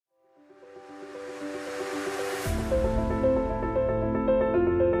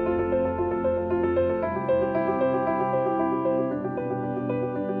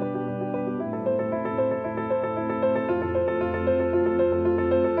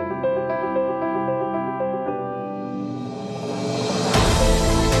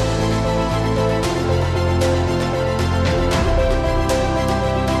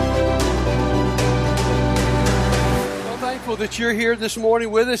that you're here this morning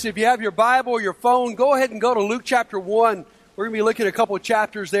with us. If you have your Bible or your phone, go ahead and go to Luke chapter 1. We're going to be looking at a couple of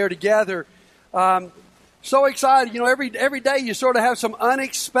chapters there together. So excited. You know, every day you sort of have some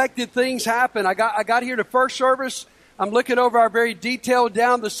unexpected things happen. I got here to first service. I'm looking over our very detailed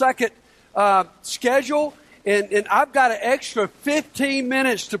down the second schedule, and I've got an extra 15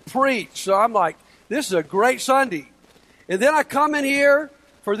 minutes to preach. So I'm like, this is a great Sunday. And then I come in here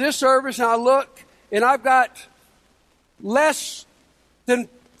for this service, and I look, and I've got less than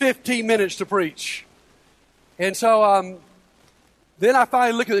 15 minutes to preach. And so then I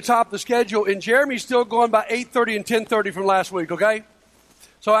finally look at the top of the schedule, and Jeremy's still going by 8:30 and 10:30 from last week, okay?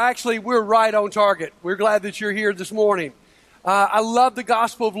 So actually, we're right on target. We're glad that you're here this morning. I love the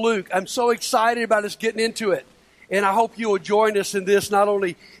Gospel of Luke. I'm so excited about us getting into it. And I hope you will join us in this, not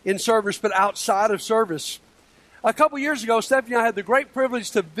only in service, but outside of service. A couple years ago, Stephanie and I had the great privilege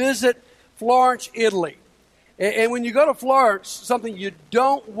to visit Florence, Italy. And when you go to Florence, something you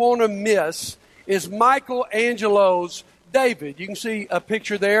don't want to miss is Michelangelo's David. You can see a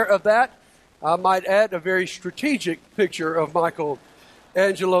picture there of that. I might add a very strategic picture of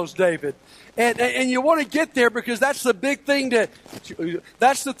Michelangelo's David. And you want to get there because that's the big thing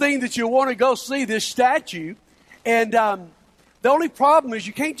that's the thing that you want to go see, this statue. And the only problem is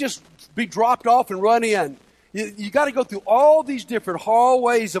you can't just be dropped off and run in. You got to go through all these different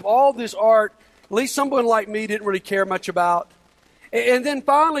hallways of all this art. At least someone like me didn't really care much about. And then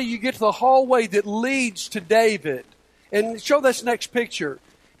finally you get to the hallway that leads to David. And show this next picture.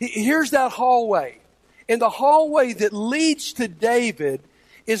 Here's that hallway. And the hallway that leads to David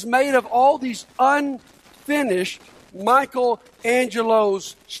is made of all these unfinished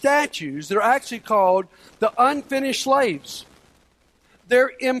Michelangelo's statues that are actually called the unfinished slaves.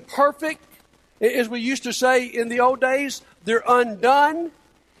 They're imperfect, as we used to say in the old days. They're undone,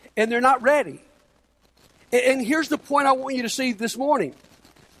 and they're not ready. And here's the point I want you to see this morning.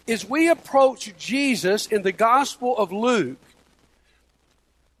 As we approach Jesus in the Gospel of Luke,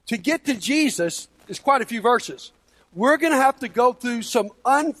 to get to Jesus is quite a few verses. We're going to have to go through some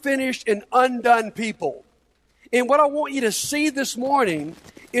unfinished and undone people. And what I want you to see this morning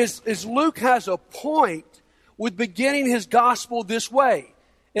is Luke has a point with beginning his Gospel this way.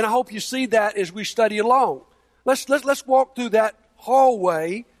 And I hope you see that as we study along. Let's walk through that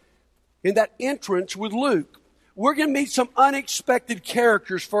hallway in that entrance with Luke. We're going to meet some unexpected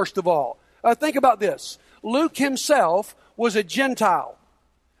characters, first of all. Think about this. Luke himself was a Gentile.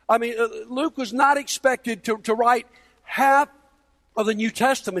 I mean, Luke was not expected to write half of the New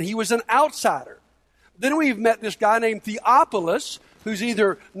Testament. He was an outsider. Then we've met this guy named Theophilus, who's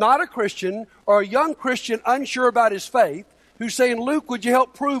either not a Christian or a young Christian unsure about his faith, who's saying, Luke, would you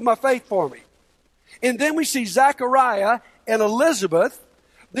help prove my faith for me? And then we see Zachariah and Elizabeth.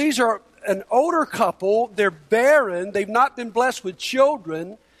 These are an older couple. They're barren. They've not been blessed with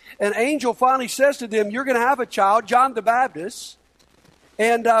children. An angel finally says to them, you're going to have a child, John the Baptist.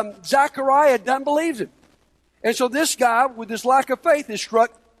 And Zachariah doesn't believe him. And so this guy, with this lack of faith, is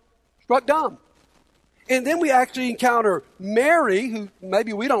struck dumb. And then we actually encounter Mary, who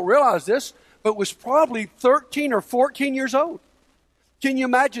maybe we don't realize this, but was probably 13 or 14 years old. Can you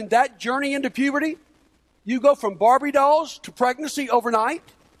imagine that journey into puberty? You go from Barbie dolls to pregnancy overnight,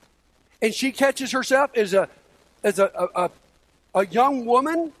 and she catches herself as a young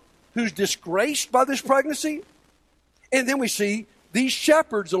woman who's disgraced by this pregnancy. And then we see these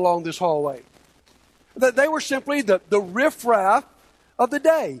shepherds along this hallway. They were simply the riffraff of the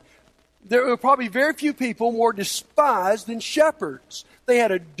day. There were probably very few people more despised than shepherds. They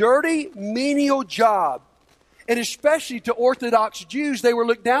had a dirty, menial job. And especially to Orthodox Jews, they were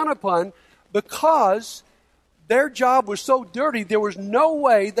looked down upon because their job was so dirty, there was no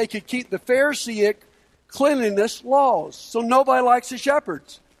way they could keep the Pharisaic cleanliness laws. So nobody likes the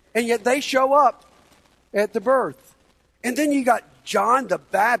shepherds. And yet they show up at the birth. And then you got John the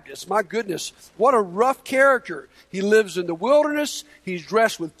Baptist. My goodness, what a rough character. He lives in the wilderness. He's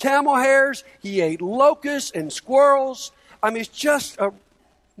dressed with camel hairs. He ate locusts and squirrels. I mean, it's just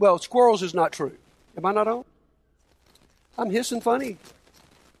squirrels is not true. Am I not on? I'm hissing funny.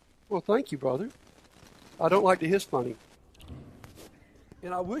 Well, thank you, brother. I don't like to hiss funny.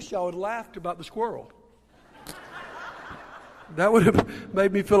 And I wish y'all had laughed about the squirrel. That would have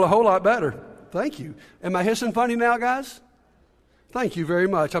made me feel a whole lot better. Thank you. Am I hissing funny now, guys? Thank you very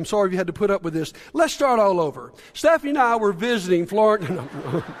much. I'm sorry you had to put up with this. Let's start all over. Stephanie and I were visiting Florence.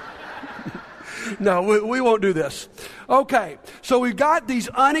 No, we won't do this. Okay, so we've got these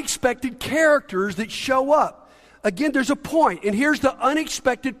unexpected characters that show up. Again, there's a point, and here's the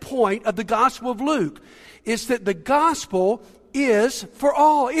unexpected point of the Gospel of Luke. It's that the gospel is for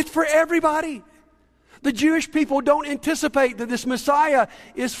all. It's for everybody. The Jewish people don't anticipate that this Messiah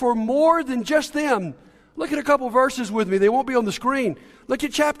is for more than just them. Look at a couple verses with me. They won't be on the screen. Look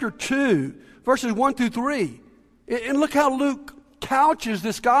at chapter 2, verses 1 through 3. And look how Luke couches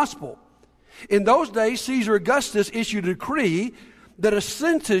this gospel. In those days, Caesar Augustus issued a decree that a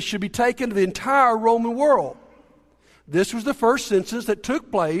census should be taken to the entire Roman world. This was the first census that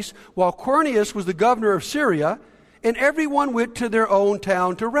took place while Quirinius was the governor of Syria, and everyone went to their own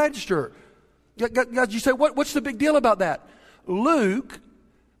town to register. Guys, you say, what's the big deal about that? Luke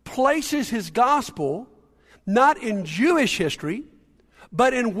places his gospel not in Jewish history,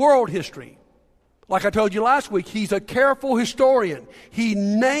 but in world history. Like I told you last week, he's a careful historian. He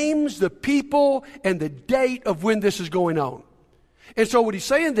names the people and the date of when this is going on. And so what he's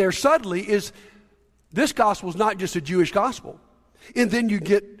saying there subtly is this gospel is not just a Jewish gospel. And then you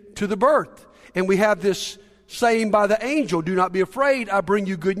get to the birth. And we have this saying by the angel, do not be afraid, I bring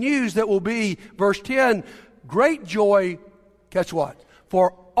you good news that will be, verse 10, great joy, guess what?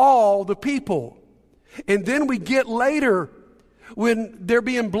 For all the people. And then we get later when they're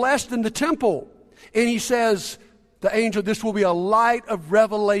being blessed in the temple. And he says, the angel, this will be a light of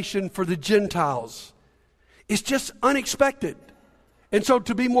revelation for the Gentiles. It's just unexpected. And so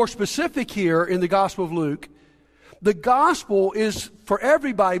to be more specific here in the Gospel of Luke, the gospel is for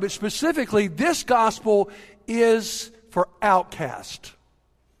everybody, but specifically this gospel is for outcasts.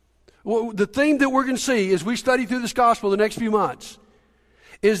 Well, the theme that we're going to see as we study through this gospel the next few months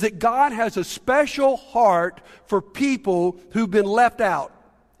is that God has a special heart for people who've been left out.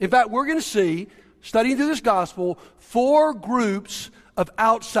 In fact, we're going to see, studying through this gospel, 4 groups of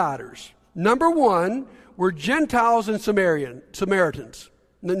outsiders. Number 1 were Gentiles and Samaritans.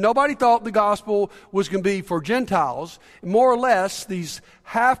 Nobody thought the gospel was going to be for Gentiles, more or less these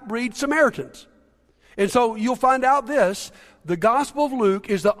half-breed Samaritans. And so you'll find out this, the Gospel of Luke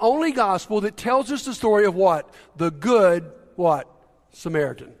is the only gospel that tells us the story of what? The good, what?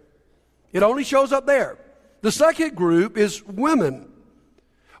 Samaritan. It only shows up there. The second group is women.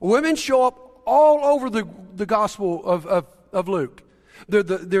 Women show up all over the Gospel of Luke. They're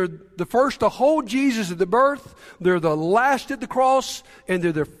the first to hold Jesus at the birth, they're the last at the cross, and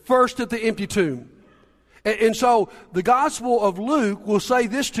they're the first at the empty tomb. And so the Gospel of Luke will say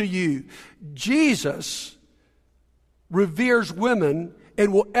this to you, Jesus reveres women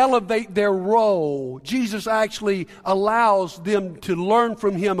and will elevate their role. Jesus actually allows them to learn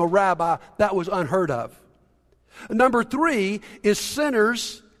from him, a rabbi. That was unheard of. Number 3 is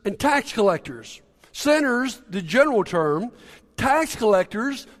sinners and tax collectors. Sinners, the general term, tax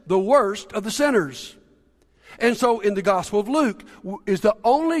collectors, the worst of the sinners. And so in the Gospel of Luke is the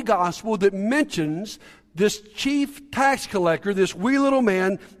only gospel that mentions this chief tax collector, this wee little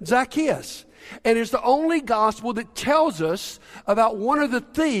man, Zacchaeus. And it's the only gospel that tells us about one of the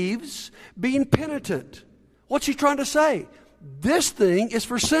thieves being penitent. What's he trying to say? This thing is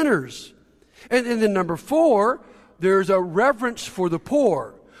for sinners. And then number 4, there's a reverence for the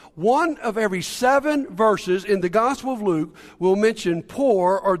poor. 1 of every 7 verses in the Gospel of Luke will mention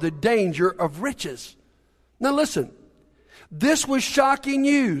poor or the danger of riches. Now listen, this was shocking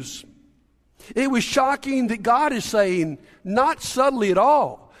news. It was shocking that God is saying, not subtly at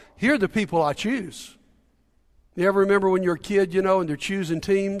all, here are the people I choose. You ever remember when you're a kid, and they're choosing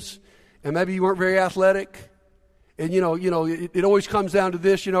teams, and maybe you weren't very athletic? And, it always comes down to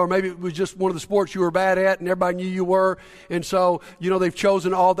this, or maybe it was just one of the sports you were bad at and everybody knew you were. And so, they've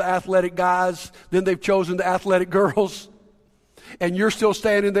chosen all the athletic guys. Then they've chosen the athletic girls. And you're still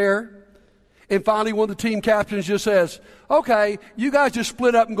standing there. And finally, one of the team captains just says, okay, you guys just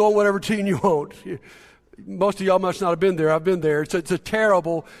split up and go on whatever team you want. Most of y'all must not have been there. I've been there. It's a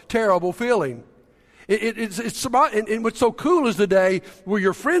terrible, terrible feeling. And what's so cool is the day where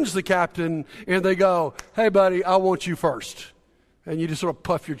your friend's the captain and they go, hey, buddy, I want you first. And you just sort of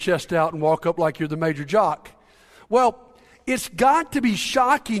puff your chest out and walk up like you're the major jock. Well, it's got to be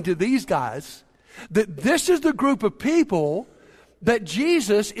shocking to these guys that this is the group of people that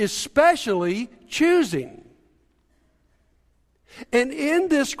Jesus is specially choosing. And in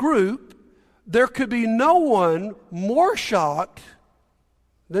this group, there could be no one more shocked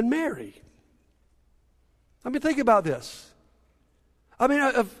than Mary. I mean, think about this. I mean,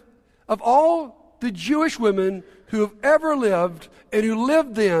 of all the Jewish women who have ever lived and who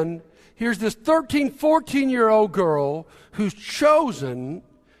lived then, here's this 13, 14-year-old girl who's chosen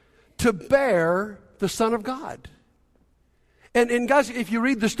to bear the Son of God. And guys, if you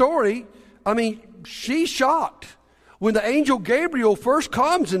read the story, I mean, she's shocked. When the angel Gabriel first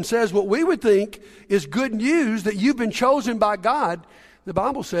comes and says what we would think is good news that you've been chosen by God, the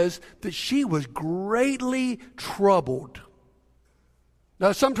Bible says that she was greatly troubled.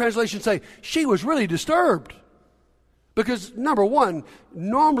 Now, some translations say she was really disturbed. Because, number one,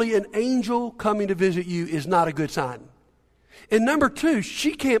 normally an angel coming to visit you is not a good sign. And number two,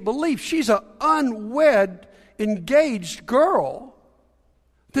 she can't believe she's an unwed, engaged girl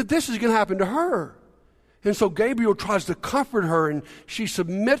that this is going to happen to her. And so Gabriel tries to comfort her, and she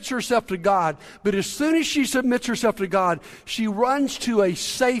submits herself to God. But as soon as she submits herself to God, she runs to a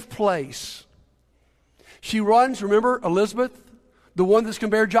safe place. She runs, remember, Elizabeth, the one that's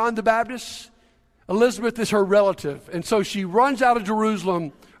going to bear John the Baptist? Elizabeth is her relative. And so she runs out of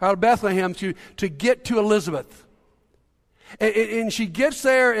Jerusalem, out of Bethlehem, to get to Elizabeth. And she gets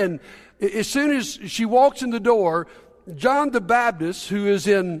there, and as soon as she walks in the door, John the Baptist, who is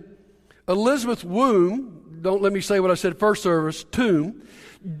in Elizabeth's womb, don't let me say what I said first service, tomb.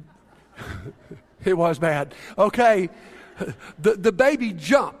 It was bad. Okay. The baby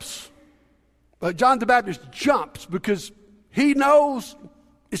jumps. John the Baptist jumps because he knows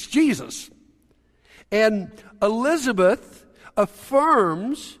it's Jesus. And Elizabeth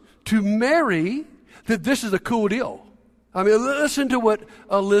affirms to Mary that this is a cool deal. I mean, listen to what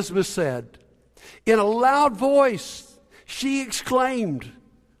Elizabeth said. In a loud voice, she exclaimed,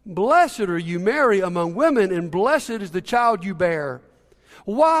 "Blessed are you, Mary, among women, and blessed is the child you bear.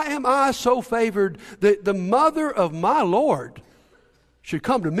 Why am I so favored that the mother of my Lord should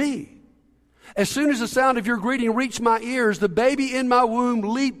come to me? As soon as the sound of your greeting reached my ears, the baby in my womb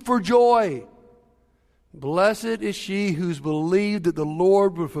leaped for joy. Blessed is she who's believed that the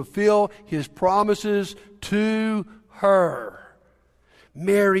Lord would fulfill his promises to her."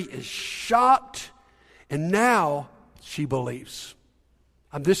 Mary is shocked, and now she believes.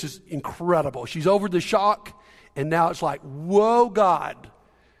 This is incredible. She's over the shock, and now it's like, whoa, God,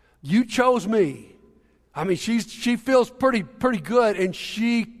 you chose me. I mean, she feels pretty good, and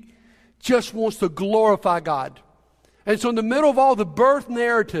she just wants to glorify God. And so in the middle of all the birth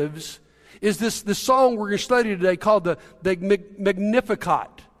narratives is this song we're going to study today called the Magnificat.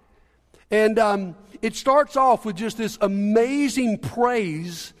 And it starts off with just this amazing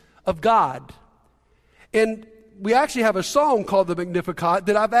praise of God. And we actually have a song called the Magnificat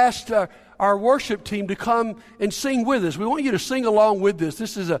that I've asked our worship team to come and sing with us. We want you to sing along with this.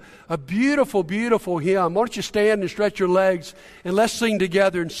 This is a beautiful, beautiful hymn. Why don't you stand and stretch your legs, and let's sing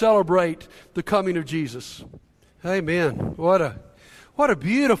together and celebrate the coming of Jesus. Amen. What a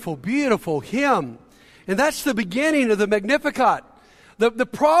beautiful, beautiful hymn. And that's the beginning of the Magnificat. The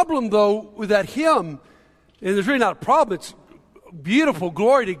problem, though, with that hymn, and there's really not a problem, it's beautiful,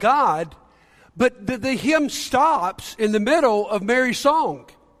 glory to God, but the hymn stops in the middle of Mary's song.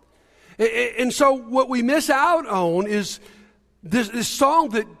 And so what we miss out on is this song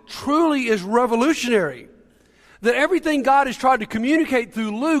that truly is revolutionary. That everything God has tried to communicate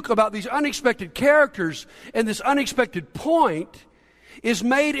through Luke about these unexpected characters and this unexpected point is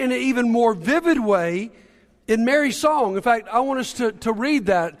made in an even more vivid way in Mary's song. In fact, I want us to read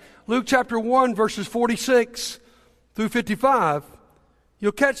that. Luke chapter 1, verses 46 through 55.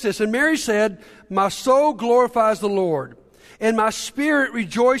 You'll catch this. And Mary said, "My soul glorifies the Lord, and my spirit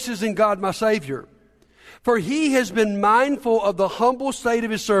rejoices in God my Savior. For he has been mindful of the humble state of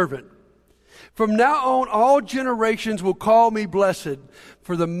his servant. From now on, all generations will call me blessed,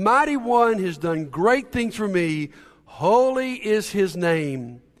 for the Mighty One has done great things for me. Holy is his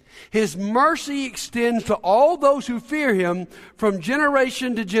name. His mercy extends to all those who fear him from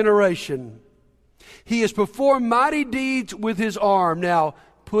generation to generation. He has performed mighty deeds with his arm." Now,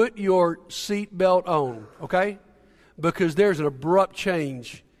 put your seatbelt on, okay? Because there's an abrupt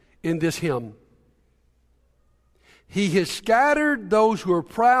change in this hymn. "He has scattered those who are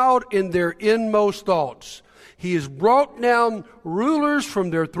proud in their inmost thoughts. He has brought down rulers from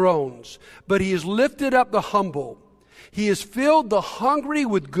their thrones, but he has lifted up the humble. He has filled the hungry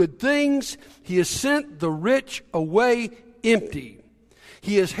with good things. He has sent the rich away empty.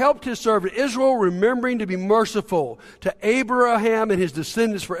 He has helped his servant Israel, remembering to be merciful to Abraham and his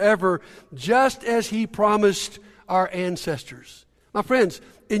descendants forever, just as he promised our ancestors." My friends,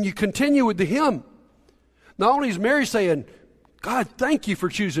 and you continue with the hymn. Not only is Mary saying, "God, thank you for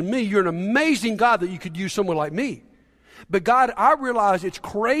choosing me. You're an amazing God that you could use someone like me. But God, I realize it's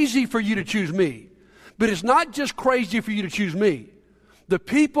crazy for you to choose me. But it's not just crazy for you to choose me. The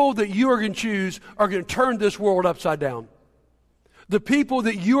people that you are going to choose are going to turn this world upside down. The people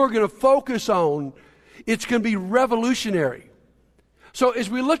that you are going to focus on, it's going to be revolutionary." So as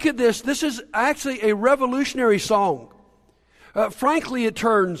we look at this is actually a revolutionary song. Frankly, it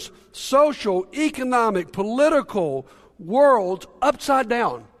turns social, economic, political worlds upside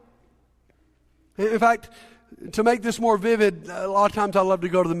down. In fact, to make this more vivid, a lot of times I love to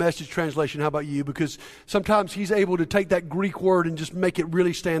go to the Message translation. How about you? Because sometimes he's able to take that Greek word and just make it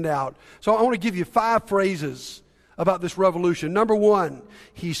really stand out. So I want to give you 5 phrases about this revolution. Number 1,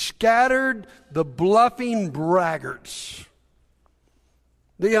 he scattered the bluffing braggarts.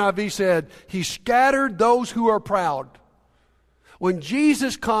 The NIV said, he scattered those who are proud. When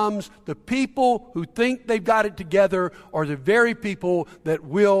Jesus comes, the people who think they've got it together are the very people that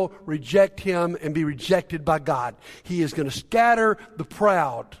will reject him and be rejected by God. He is going to scatter the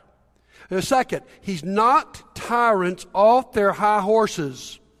proud. And second, he's knocked tyrants off their high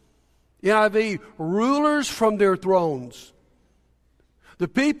horses. NIV, rulers from their thrones. The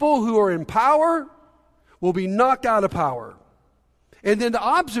people who are in power will be knocked out of power. And then the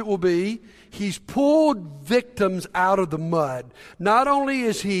opposite will be, he's pulled victims out of the mud. Not only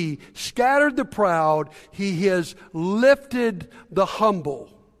has he scattered the proud, he has lifted the humble.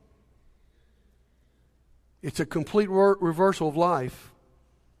 It's a complete reversal of life.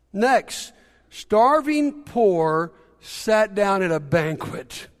 Next, starving poor sat down at a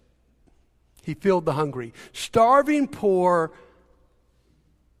banquet. He filled the hungry. Starving poor,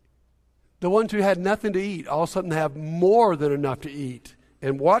 the ones who had nothing to eat, all of a sudden have more than enough to eat.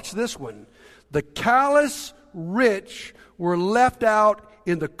 And watch this one. The callous rich were left out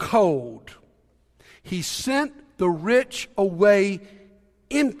in the cold. He sent the rich away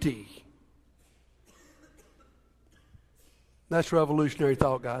empty. That's revolutionary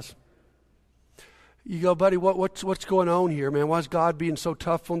thought, guys. You go, buddy, what's going on here, man? Why is God being so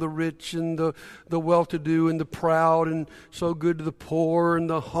tough on the rich and the well-to-do and the proud and so good to the poor and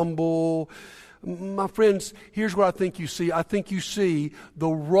the humble? My friends, here's what I think you see. I think you see the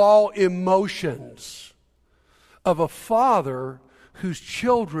raw emotions of a father whose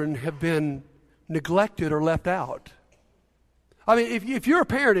children have been neglected or left out. I mean, if you're a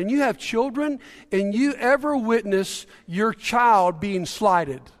parent and you have children and you ever witness your child being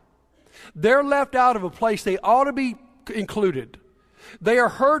slighted, they're left out of a place they ought to be included. They are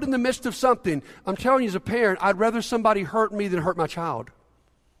hurt in the midst of something. I'm telling you as a parent, I'd rather somebody hurt me than hurt my child.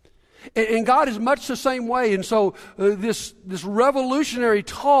 And God is much the same way. And so this revolutionary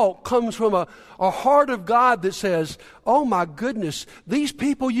talk comes from a heart of God that says, oh my goodness, these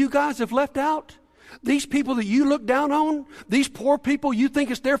people you guys have left out, these people that you look down on, these poor people you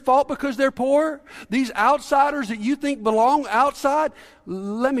think it's their fault because they're poor, these outsiders that you think belong outside,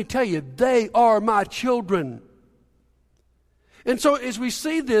 let me tell you, they are my children. And so as we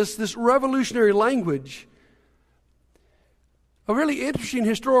see this revolutionary language, a really interesting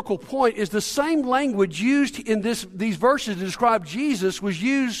historical point is the same language used in these verses to describe Jesus was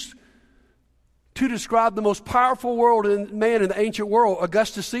used to describe the most powerful man in the ancient world,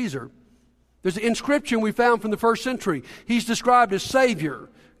 Augustus Caesar. There's an inscription we found from the 1st century. He's described as Savior,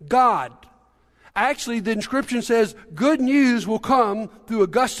 God. Actually, the inscription says, good news will come through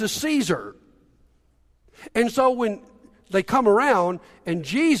Augustus Caesar. And so when they come around and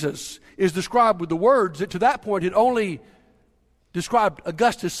Jesus is described with the words that to that point had only described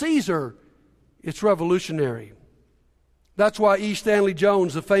Augustus Caesar, it's revolutionary. That's why E. Stanley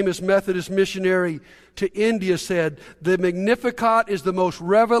Jones, the famous Methodist missionary to India, said, the Magnificat is the most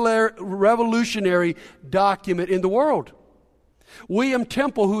revolutionary document in the world. William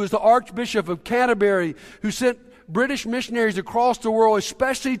Temple, who is the Archbishop of Canterbury, who sent British missionaries across the world,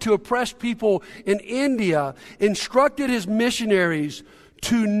 especially to oppressed people in India, instructed his missionaries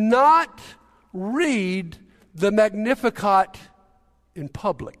to not read the Magnificat in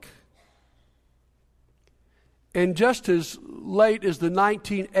public. And just as late as the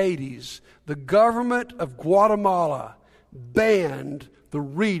 1980s, the government of Guatemala banned the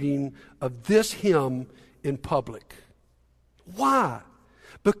reading of this hymn in public. Why?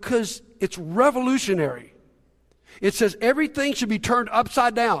 Because it's revolutionary. It says everything should be turned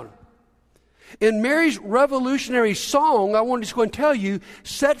upside down. And Mary's revolutionary song, I want to just go and tell you,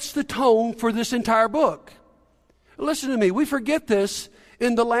 sets the tone for this entire book. Listen to me, we forget this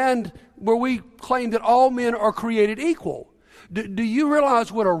in the land where we claim that all men are created equal. Do you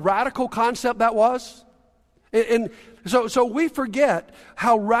realize what a radical concept that was? And so we forget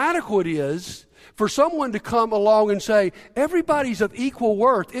how radical it is for someone to come along and say, everybody's of equal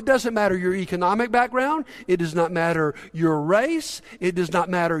worth. It doesn't matter your economic background. It does not matter your race. It does not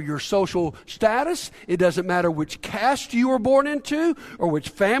matter your social status. It doesn't matter which caste you were born into or which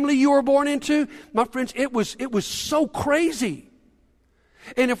family you were born into. My friends, it was so crazy.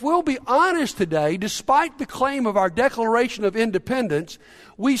 And if we'll be honest today, despite the claim of our Declaration of Independence,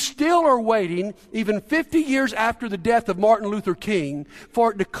 we still are waiting, even 50 years after the death of Martin Luther King,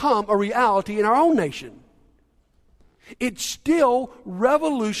 for it to come a reality in our own nation. It's still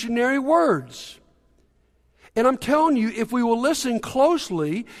revolutionary words. And I'm telling you, if we will listen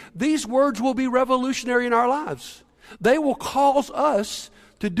closely, these words will be revolutionary in our lives. They will cause us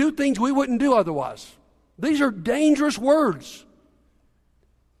to do things we wouldn't do otherwise. These are dangerous words.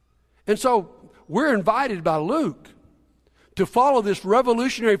 And so we're invited by Luke to follow this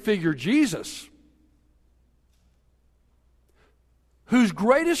revolutionary figure, Jesus, whose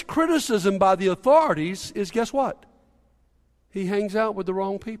greatest criticism by the authorities is, guess what? He hangs out with the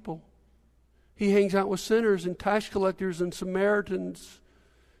wrong people. He hangs out with sinners and tax collectors and Samaritans,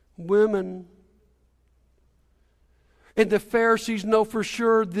 women. And the Pharisees know for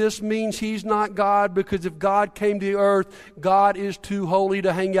sure this means he's not God, because if God came to the earth, God is too holy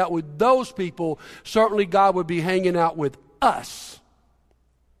to hang out with those people. Certainly God would be hanging out with us.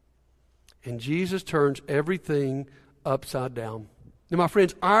 And Jesus turns everything upside down. Now, my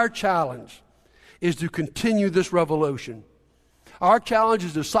friends, our challenge is to continue this revolution. Our challenge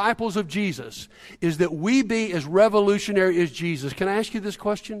as disciples of Jesus is that we be as revolutionary as Jesus. Can I ask you this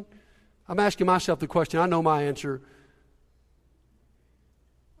question? I'm asking myself the question. I know my answer.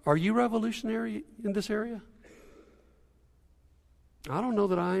 Are you revolutionary in this area? I don't know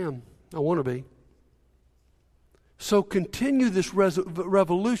that I am. I want to be. So continue this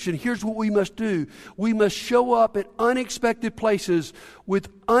revolution. Here's what we must do. We must show up at unexpected places with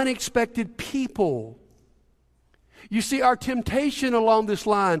unexpected people. You see, our temptation along this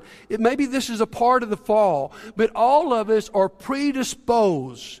line, maybe this is a part of the fall, but all of us are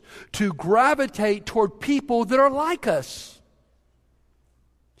predisposed to gravitate toward people that are like us.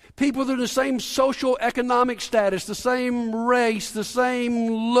 People that are the same social economic status, the same race, the same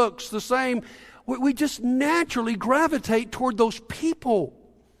looks, the same. We just naturally gravitate toward those people.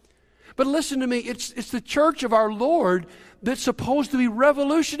 But listen to me, it's the church of our Lord that's supposed to be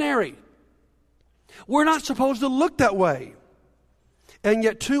revolutionary. We're not supposed to look that way. And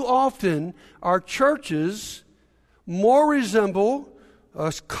yet too often our churches more resemble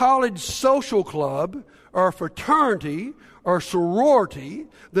a college social club or a fraternity or sorority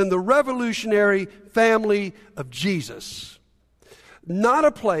than the revolutionary family of Jesus. Not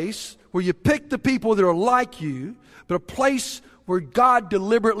a place where you pick the people that are like you, but a place where God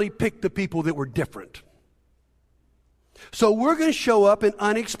deliberately picked the people that were different. So we're going to show up in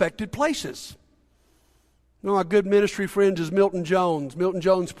unexpected places. One of my good ministry friends is Milton Jones. Milton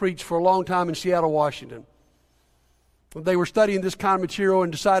Jones preached for a long time in Seattle, Washington. They were studying this kind of material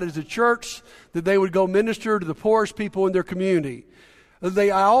and decided as a church that they would go minister to the poorest people in their community. They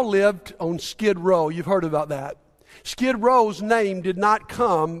all lived on Skid Row. You've heard about that. Skid Row's name did not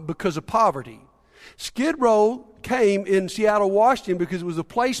come because of poverty. Skid Row came in Seattle, Washington, because it was a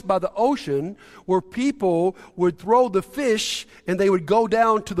place by the ocean where people would throw the fish and they would go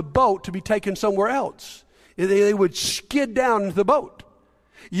down to the boat to be taken somewhere else. They would skid down into the boat.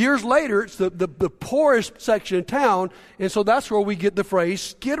 Years later, it's the poorest section of town, and so that's where we get the phrase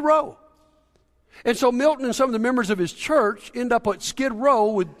Skid Row. And so Milton and some of the members of his church end up at Skid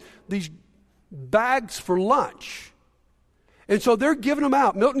Row with these bags for lunch. And so they're giving them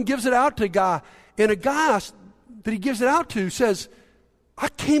out. Milton gives it out to a guy, and a guy that he gives it out to says, "I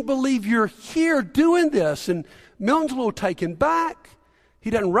can't believe you're here doing this." And Milton's a little taken back. He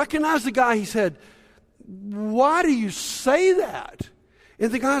doesn't recognize the guy. He said, "Why do you say that?"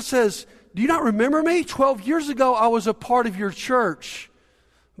 And the guy says, "Do you not remember me? 12 years ago, I was a part of your church."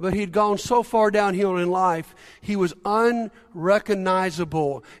 But he'd gone so far downhill in life, he was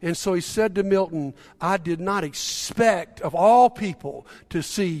unrecognizable. And so he said to Milton, "I did not expect, of all people, to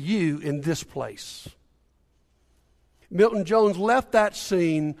see you in this place." Milton Jones left that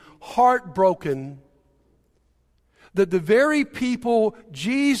scene heartbroken that the very people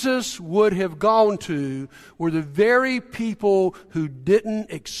Jesus would have gone to were the very people who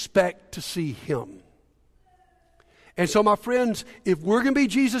didn't expect to see him. And so, my friends, if we're going to be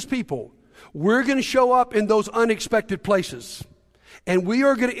Jesus people, we're going to show up in those unexpected places. And we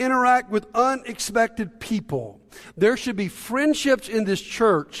are going to interact with unexpected people. There should be friendships in this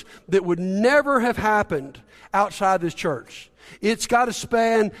church that would never have happened outside this church. It's got to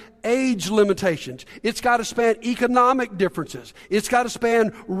span age limitations. It's got to span economic differences. It's got to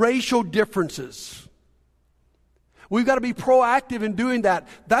span racial differences. We've got to be proactive in doing that.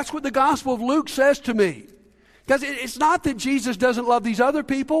 That's what the Gospel of Luke says to me. Because it's not that Jesus doesn't love these other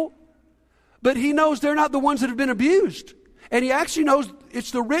people, but he knows they're not the ones that have been abused. And he actually knows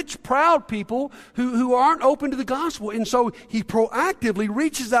it's the rich, proud people who aren't open to the gospel. And so he proactively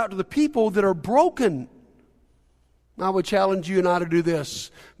reaches out to the people that are broken. I would challenge you and I to do this.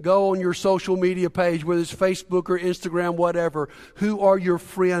 Go on your social media page, whether it's Facebook or Instagram, whatever. Who are your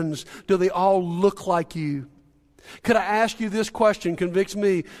friends? Do they all look like you? Could I ask you this question, convicts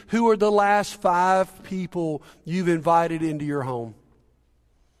me, who are the last 5 people you've invited into your home?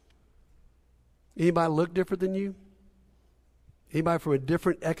 Anybody look different than you? Anybody from a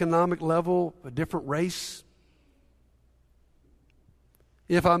different economic level, a different race?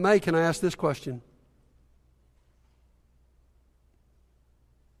 If I may, can I ask this question?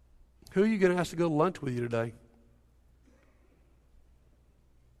 Who are you going to ask to go to lunch with you today?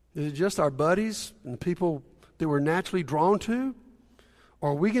 Is it just our buddies and the people that we're naturally drawn to?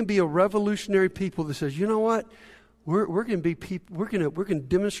 Or are we going to be a revolutionary people that says, you know what? We're going to be people. We're going to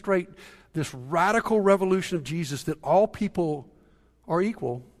demonstrate this radical revolution of Jesus that all people are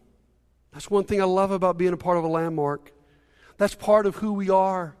equal. That's one thing I love about being a part of a Landmark. That's part of who we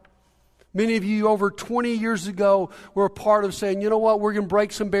are. Many of you over 20 years ago were a part of saying, you know what, we're going to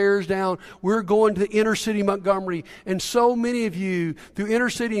break some barriers down. We're going to the inner city Montgomery. And so many of you, through Inner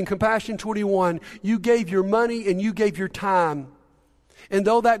City and Compassion 21, you gave your money and you gave your time. And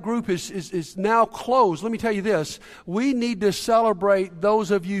though that group is now closed, let me tell you this, we need to celebrate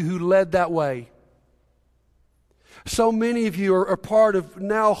those of you who led that way. So many of you are part of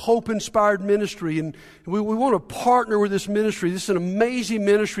now Hope-Inspired Ministry, and we want to partner with this ministry. This is an amazing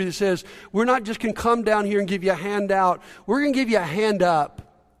ministry that says we're not just going to come down here and give you a handout. We're going to give you a hand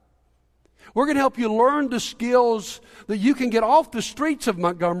up. We're going to help you learn the skills that you can get off the streets of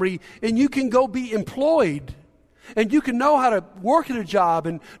Montgomery, and you can go be employed. And you can know how to work at a job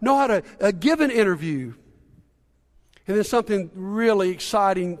and know how to give an interview. And then something really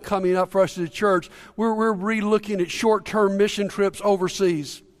exciting coming up for us as a church. We're re-looking at short-term mission trips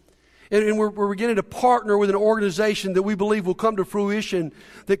overseas. And we're beginning to partner with an organization that we believe will come to fruition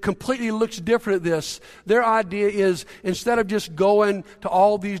that completely looks different at this. Their idea is, instead of just going to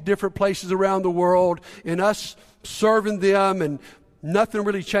all these different places around the world and us serving them and nothing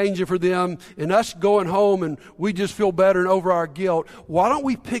really changing for them and us going home and we just feel better and over our guilt, why don't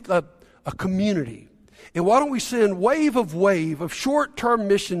we pick up a community? And why don't we send wave of short-term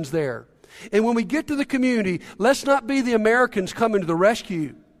missions there? And when we get to the community, let's not be the Americans coming to the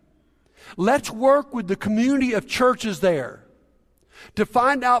rescue. Let's work with the community of churches there to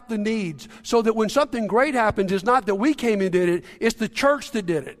find out the needs so that when something great happens, it's not that we came and did it, it's the church that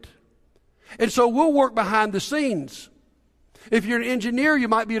did it. And so we'll work behind the scenes. If you're an engineer, you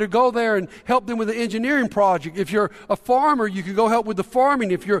might be able to go there and help them with the engineering project. If you're a farmer, you could go help with the farming.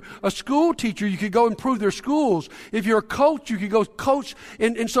 If you're a school teacher, you could go improve their schools. If you're a coach, you could go coach.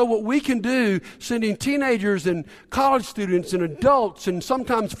 And so what we can do, sending teenagers and college students and adults and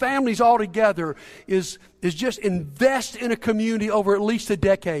sometimes families all together, is just invest in a community over at least a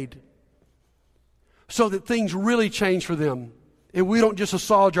decade so that things really change for them and we don't just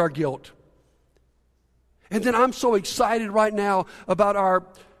assuage our guilt. And then I'm so excited right now about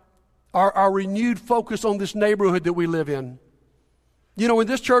our renewed focus on this neighborhood that we live in. You know, when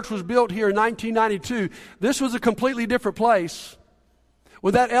this church was built here in 1992, this was a completely different place.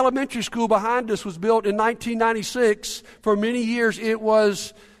 When that elementary school behind us was built in 1996, for many years it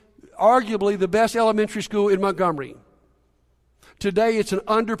was arguably the best elementary school in Montgomery. Today it's an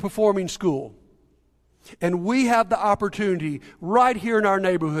underperforming school. And we have the opportunity right here in our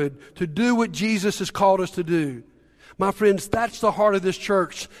neighborhood to do what Jesus has called us to do. My friends, that's the heart of this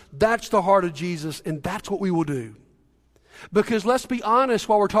church. That's the heart of Jesus, and that's what we will do. Because let's be honest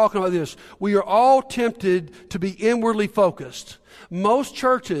while we're talking about this. We are all tempted to be inwardly focused. Most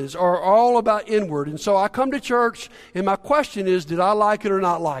churches are all about inward. And so I come to church and my question is, did I like it or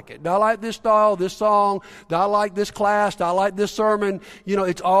not like it? Did I like this style, this song? Did I like this class? Did I like this sermon? You know,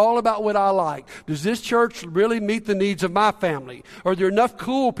 it's all about what I like. Does this church really meet the needs of my family? Are there enough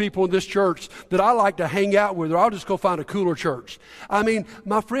cool people in this church that I like to hang out with, or I'll just go find a cooler church? I mean,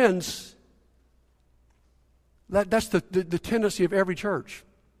 my friends, that's the tendency of every church.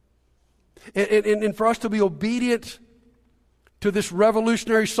 And for us to be obedient to this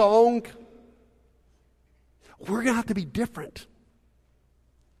revolutionary song, we're going to have to be different.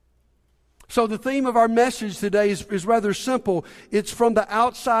 So the theme of our message today is rather simple. It's from the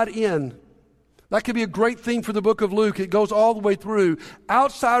outside in. That could be a great theme for the book of Luke. It goes all the way through.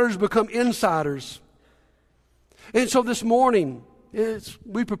 Outsiders become insiders. And so this morning,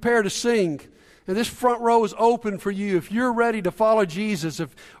 we prepare to sing. And this front row is open for you. If you're ready to follow Jesus,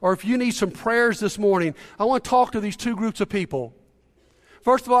 or if you need some prayers this morning, I want to talk to these two groups of people.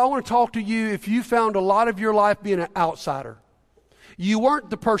 First of all, I want to talk to you if you found a lot of your life being an outsider. You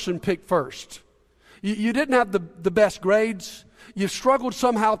weren't the person picked first. You didn't have the best grades. You've struggled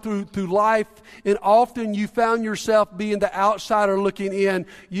somehow through life, and often you found yourself being the outsider looking in.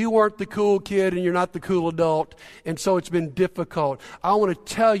 You weren't the cool kid, and you're not the cool adult, and so it's been difficult. I want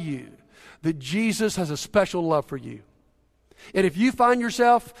to tell you that Jesus has a special love for you. And if you find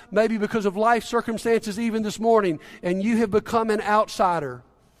yourself, maybe because of life circumstances even this morning, and you have become an outsider,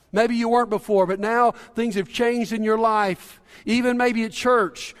 maybe you weren't before, but now things have changed in your life. Even maybe at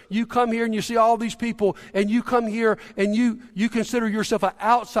church, you come here and you see all these people, and you come here and you consider yourself an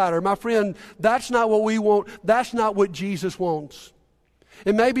outsider. My friend, that's not what we want. That's not what Jesus wants.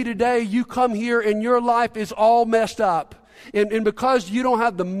 And maybe today you come here and your life is all messed up. And because you don't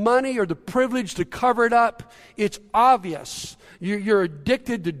have the money or the privilege to cover it up, it's obvious. You're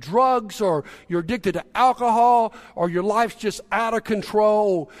addicted to drugs, or you're addicted to alcohol, or your life's just out of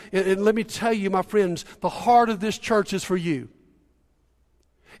control. And let me tell you, my friends, the heart of this church is for you.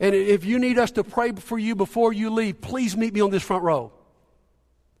 And if you need us to pray for you before you leave, please meet me on this front row.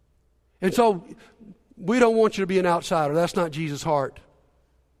 And so we don't want you to be an outsider. That's not Jesus' heart.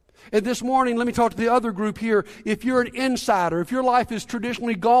 And this morning, let me talk to the other group here. If you're an insider, if your life has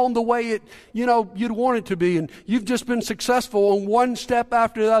traditionally gone the way you'd want it to be, and you've just been successful on one step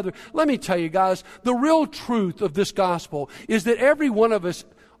after the other, let me tell you guys, the real truth of this gospel is that every one of us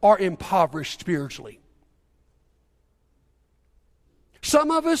are impoverished spiritually.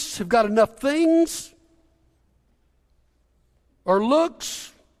 Some of us have got enough things, or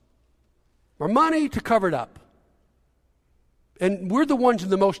looks, or money to cover it up. And we're the ones in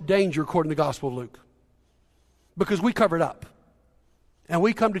the most danger, according to the Gospel of Luke, because we cover it up. And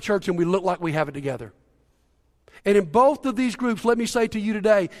we come to church and we look like we have it together. And in both of these groups, let me say to you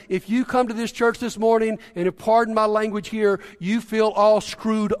today, if you come to this church this morning, and pardon my language here, you feel all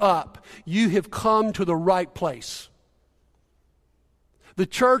screwed up, you have come to the right place. The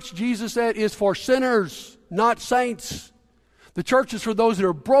church, Jesus said, is for sinners, not saints. The church is for those that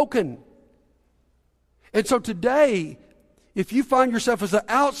are broken. And so today, if you find yourself as an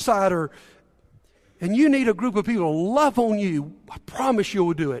outsider and you need a group of people to love on you, I promise you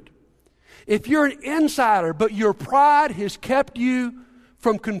will do it. If you're an insider, but your pride has kept you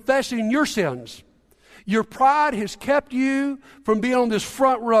from confessing your sins, your pride has kept you from being on this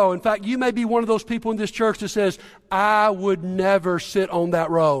front row. In fact, you may be one of those people in this church that says, I would never sit on that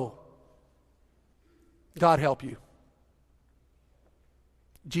row. God help you.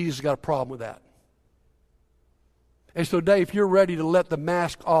 Jesus got a problem with that. And so today, if you're ready to let the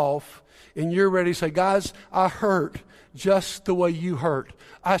mask off and you're ready to say, guys, I hurt just the way you hurt.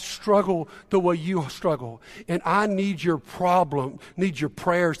 I struggle the way you struggle. And I need your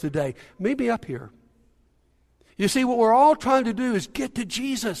prayers today. Meet me up here. You see, what we're all trying to do is get to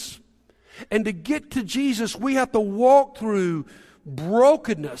Jesus. And to get to Jesus, we have to walk through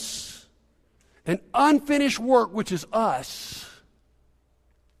brokenness and unfinished work, which is us.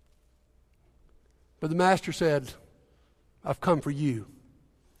 But the Master said, I've come for you.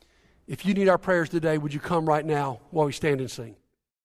 If you need our prayers today, would you come right now while we stand and sing?